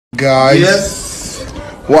Guys, yes.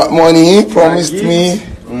 Whitemoney promised me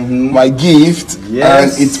my gift,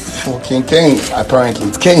 yes. and it fucking came. Apparently,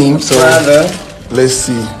 it came. So let's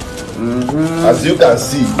see. As you can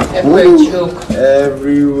see,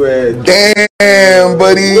 everywhere. Damn,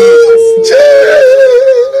 buddy. Yes.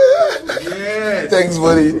 Thanks,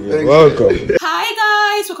 buddy. You're welcome.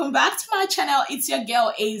 Hi guys, welcome back to my channel. It's your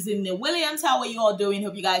girl KA3NA Williams. How are you all doing?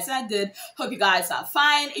 Hope you guys are good. Hope you guys are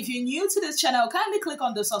fine. If you're new to this channel, kindly click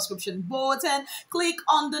on the subscription button, click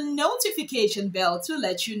on the notification bell to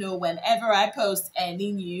let you know whenever I post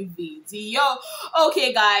any new video.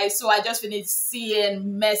 Okay guys, so I just finished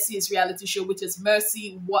seeing Mercy's reality show, which is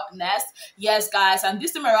Mercy What Next. Yes guys, and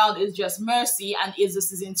this time around is just Mercy and is the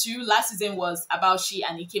season 2. Last season was about she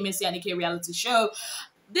and Ike, Mercy and Ike reality show.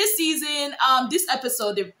 This season, this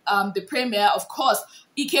episode, the premiere, of course,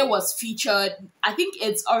 Ike was featured. I think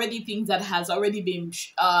it's already things that has already been,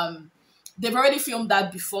 they've already filmed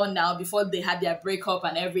that before now, before they had their breakup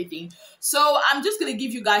and everything. So I'm just gonna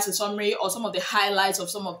give you guys a summary or some of the highlights of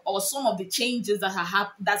some of the changes that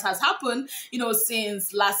has happened, you know,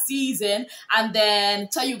 since last season, and then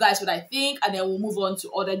tell you guys what I think, and then we'll move on to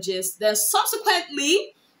other gist. Then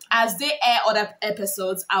subsequently, as they air other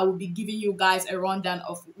episodes, I will be giving you guys a rundown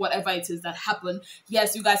of whatever it is that happened.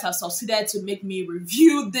 Yes, you guys have succeeded to make me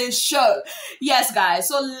review this show. Yes, guys.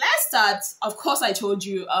 So let's start. Of course, I told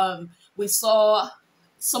you we saw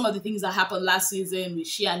some of the things that happened last season with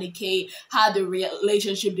she and Ike, how the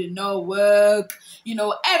relationship did not work, you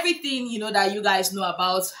know, everything, you know, that you guys know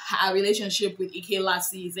about her relationship with Ike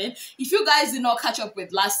last season. If you guys did not catch up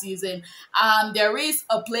with last season, there is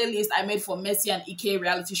a playlist I made for Mercy and Ike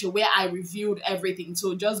reality show where I reviewed everything.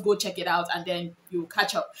 So just go check it out and then you'll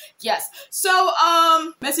catch up. Yes. So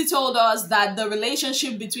Mercy told us that the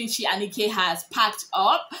relationship between she and Ike has packed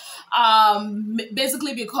up.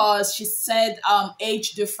 Basically because she said age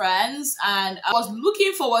difference, and I was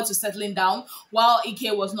looking forward to settling down while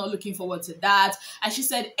Ike was not looking forward to that. And she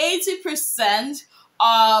said 80%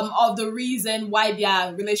 of the reason why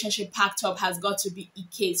their relationship packed up has got to be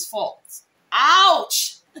Ike's fault.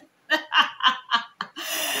 Ouch!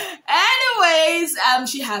 Anyways,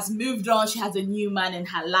 she has moved on. She has a new man in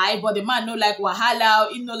her life, but the man no like wahala,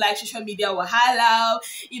 he no like social media wahala.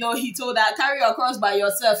 You know, he told her, carry your cross by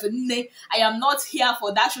yourself. I am not here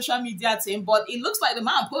for that social media thing, but it looks like the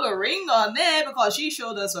man put a ring on there because she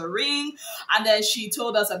showed us a ring, and then she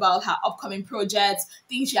told us about her upcoming projects,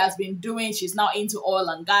 things she has been doing. She's now into oil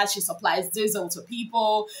and gas. She supplies diesel to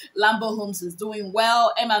people. Lambo Homes is doing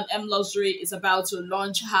well. M&M Luxury is about to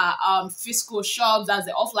launch her physical shops, that's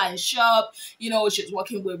the offline shop. You know, she's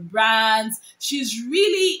working with brands. She's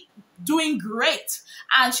really doing great.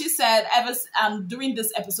 And she said ever during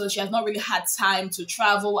this episode, she has not really had time to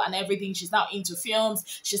travel and everything. She's now into films.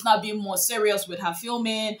 She's now being more serious with her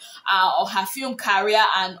filming or her film career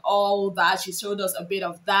and all that. She showed us a bit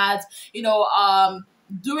of that. You know,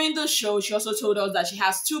 during the show, she also told us that she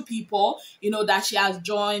has 2 people, you know, that she has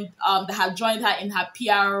joined, that have joined her in her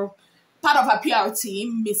PR, part of her PR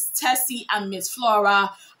team, Miss Tessie and Miss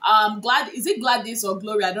Flora. Gladys or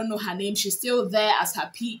Gloria? I don't know her name. She's still there as her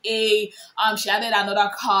PA. She added another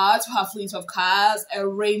car to her fleet of cars, a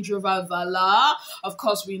Range Rover Velar. Of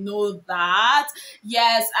course, we know that.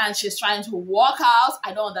 Yes, and she's trying to work out.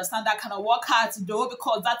 I don't understand that kind of workout though,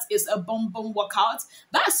 because that is a bum workout.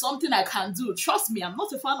 That's something I can do. Trust me, I'm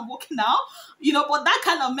not a fan of working out, you know, but that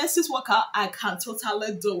kind of messes workout, I can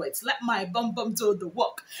totally do it. Let my bum do the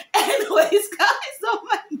work. Anyways, guys, don't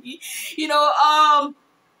mind me. You know,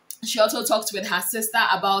 she also talked with her sister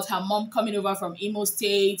about her mom coming over from Imo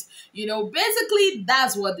State. You know, basically,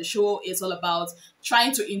 that's what the show is all about,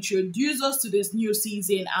 trying to introduce us to this new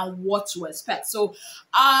season and what to expect. So,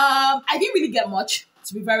 I didn't really get much,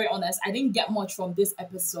 to be very honest. I didn't get much from this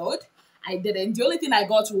episode. I didn't. The only thing I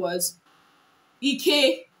got was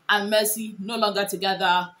Ike and Mercy no longer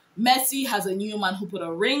together. Mercy has a new man who put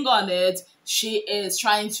a ring on it. She is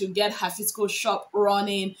trying to get her physical shop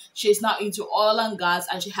running. She's now into oil and gas,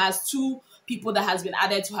 and she has 2 people that has been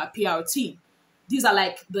added to her PR team. These are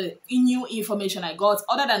like the new information I got.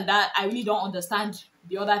 Other than that, I really don't understand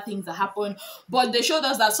the other things that happen. But they showed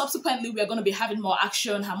us that subsequently we're going to be having more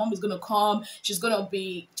action. Her mom is going to come. She's going to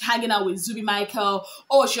be hanging out with Zubi Michael.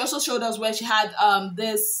 Oh, she also showed us where she had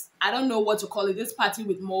this, I don't know what to call it, this party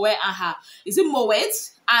with Moe and her, is it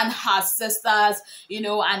Moet? And her sisters, you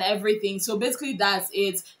know, and everything. So basically that's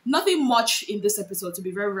it. Nothing much in this episode, to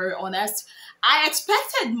be very, very honest. I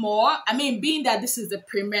expected more. I mean, being that this is the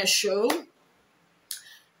premiere show.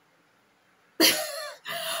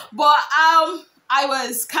 But I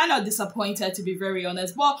was kind of disappointed, to be very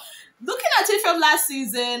honest. But looking at it from last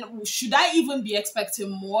season, should I even be expecting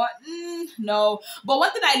more? No. But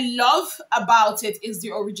one thing I love about it is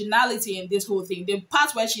the originality in this whole thing. The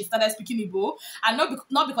part where she started speaking Igbo, and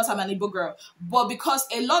not because I'm an Igbo girl, but because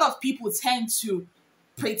a lot of people tend to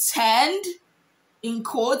pretend in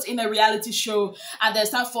quotes in a reality show, and they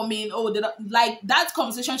start forming, like that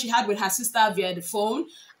conversation she had with her sister via the phone.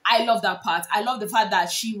 I love that part. I love the fact that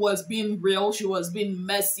she was being real. She was being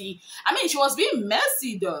messy. I mean, she was being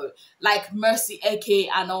messy though. Like Mercy, AK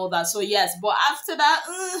and all that. So yes, but after that,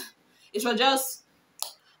 it was just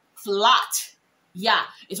flat. Yeah,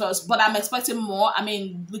 it was. But I'm expecting more. I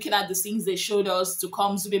mean, looking at the scenes they showed us to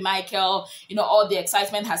come, Zubi Michael, all the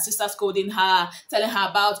excitement, her sister scolding her, telling her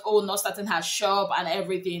about, not starting her shop and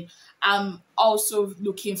everything. I'm also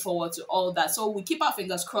looking forward to all that. So we keep our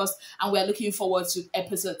fingers crossed, and we're looking forward to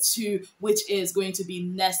episode 2, which is going to be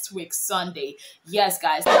next week, Sunday. Yes,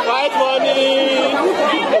 guys.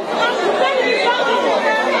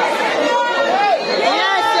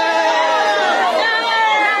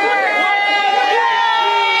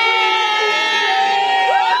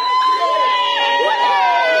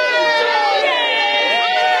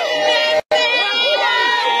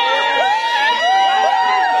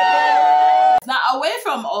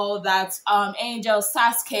 That Angel,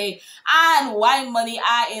 Sasuke, and Whitemoney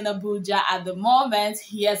are in Abuja at the moment.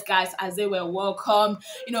 Yes, guys, as they were welcomed,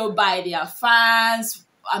 by their fans.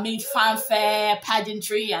 I mean, fanfare,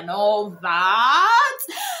 pageantry, and all that.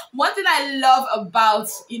 One thing I love about,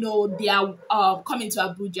 their coming to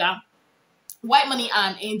Abuja, Whitemoney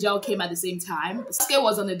and Angel came at the same time. Sasuke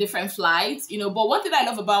was on a different flight, but one thing I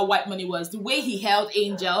love about Whitemoney was the way he held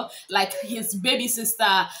Angel, like his baby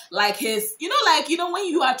sister, like his, when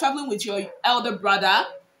you are traveling with your elder brother,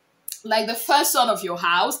 like the first son of your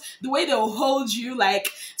house, the way they'll hold you, like,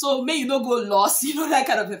 so may you not go lost, that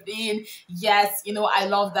kind of a thing. Yes, I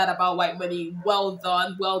love that about Whitemoney. Well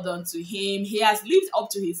done to him. He has lived up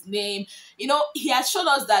to his name. He has shown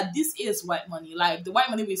us that this is Whitemoney. Like the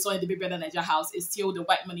Whitemoney we saw in the Big Brother Nigeria house is still the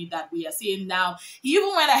Whitemoney that we are seeing now. He even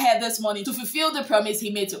went ahead this morning to fulfill the promise he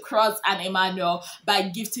made to Cross and Emmanuel by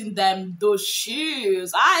gifting them those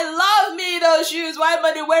shoes. I love me those shoes.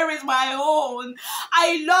 Whitemoney, where is my own?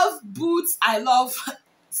 I love boots, I love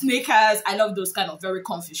sneakers, I love those kind of very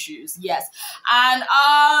comfy shoes. Yes. And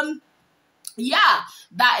yeah,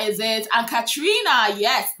 that is it. And KA3NA,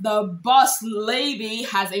 yes, the boss lady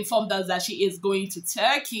has informed us that she is going to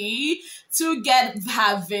Turkey to get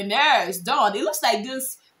her veneers done. It looks like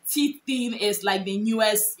this teeth thing is like the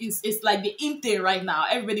newest, it's like the in thing right now.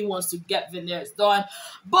 Everybody wants to get veneers done.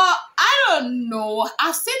 But I don't know.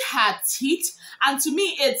 I've seen her teeth, and to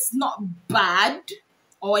me it's not bad.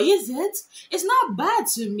 Or is it? It's not bad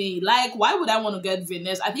to me. Like, why would I want to get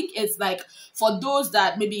veneers? I think it's like for those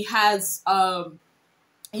that maybe has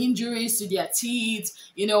injuries to their teeth,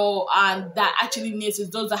 and that actually needs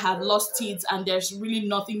it. Those that have lost teeth and there's really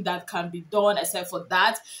nothing that can be done except for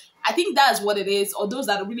that. I think that's what it is. Or those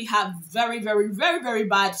that really have very, very, very, very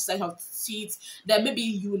bad set of teeth, then maybe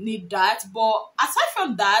you need that. But aside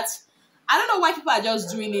from that, I don't know why people are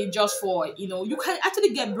just doing it just for, you can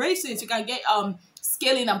actually get braces. You can get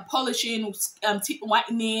scaling and polishing, teeth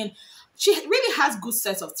whitening. She really has good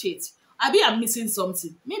sets of teeth. I'm missing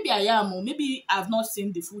something. Maybe I am, or maybe I've not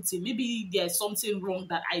seen the full thing. Maybe there's something wrong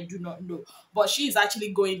that I do not know. But she's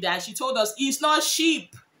actually going there. She told us it's not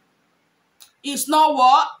sheep. It's not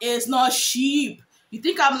what? It's not sheep. You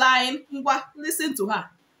think I'm lying? Listen to her.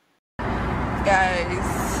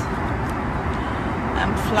 Guys,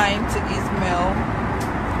 I'm flying to Izmir,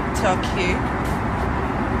 Turkey,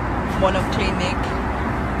 monoclinic,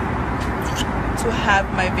 to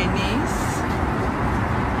have my veneers.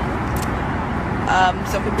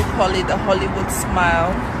 Some people call it a Hollywood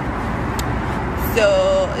smile. So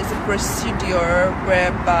it's a procedure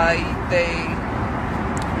whereby they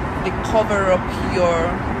cover up your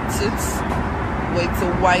teeth with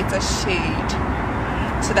a whiter shade.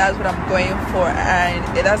 So that's what I'm going for,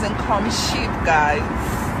 and it doesn't come cheap, guys.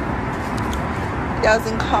 It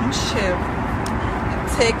doesn't come cheap. It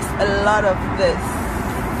takes a lot of this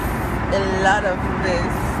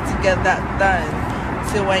to get that done.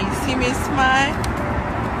 So when you see me smile,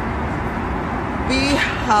 be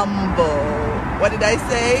humble. What did I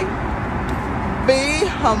say? Be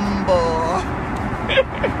humble.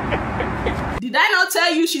 Did I not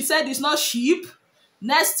tell you she said it's not sheep?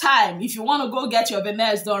 Next time, if you want to go get your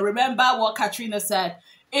veneers done, remember what KA3NA said.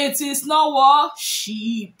 It is not what?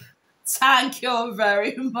 Sheep. Thank you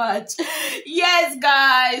very much. Yes,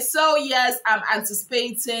 guys. So, yes, I'm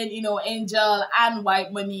anticipating, Angel and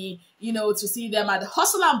Whitemoney, to see them at the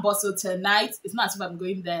Hustle and Bustle tonight. It's not as if I'm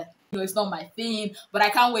going there it's not my thing, but I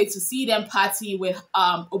can't wait to see them party with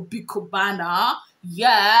Obikubana.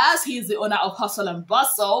 Yes, he's the owner of Hustle and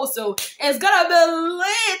Bustle, so it's gonna be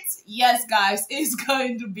lit. Yes, guys, it's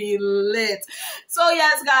going to be lit. So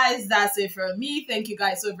yes, guys, that's it from me. Thank you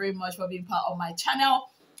guys so very much for being part of my channel.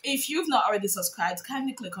 If you've not already subscribed,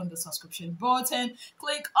 kindly click on the subscription button,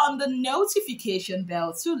 click on the notification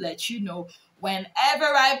bell to let you know whenever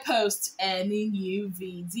I post any new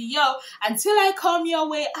video. Until I come your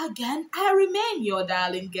way again, I remain your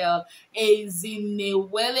darling girl, Ezine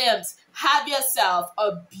Williams. Have yourself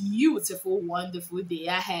a beautiful, wonderful day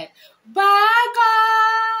ahead. Bye,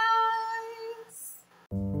 guys.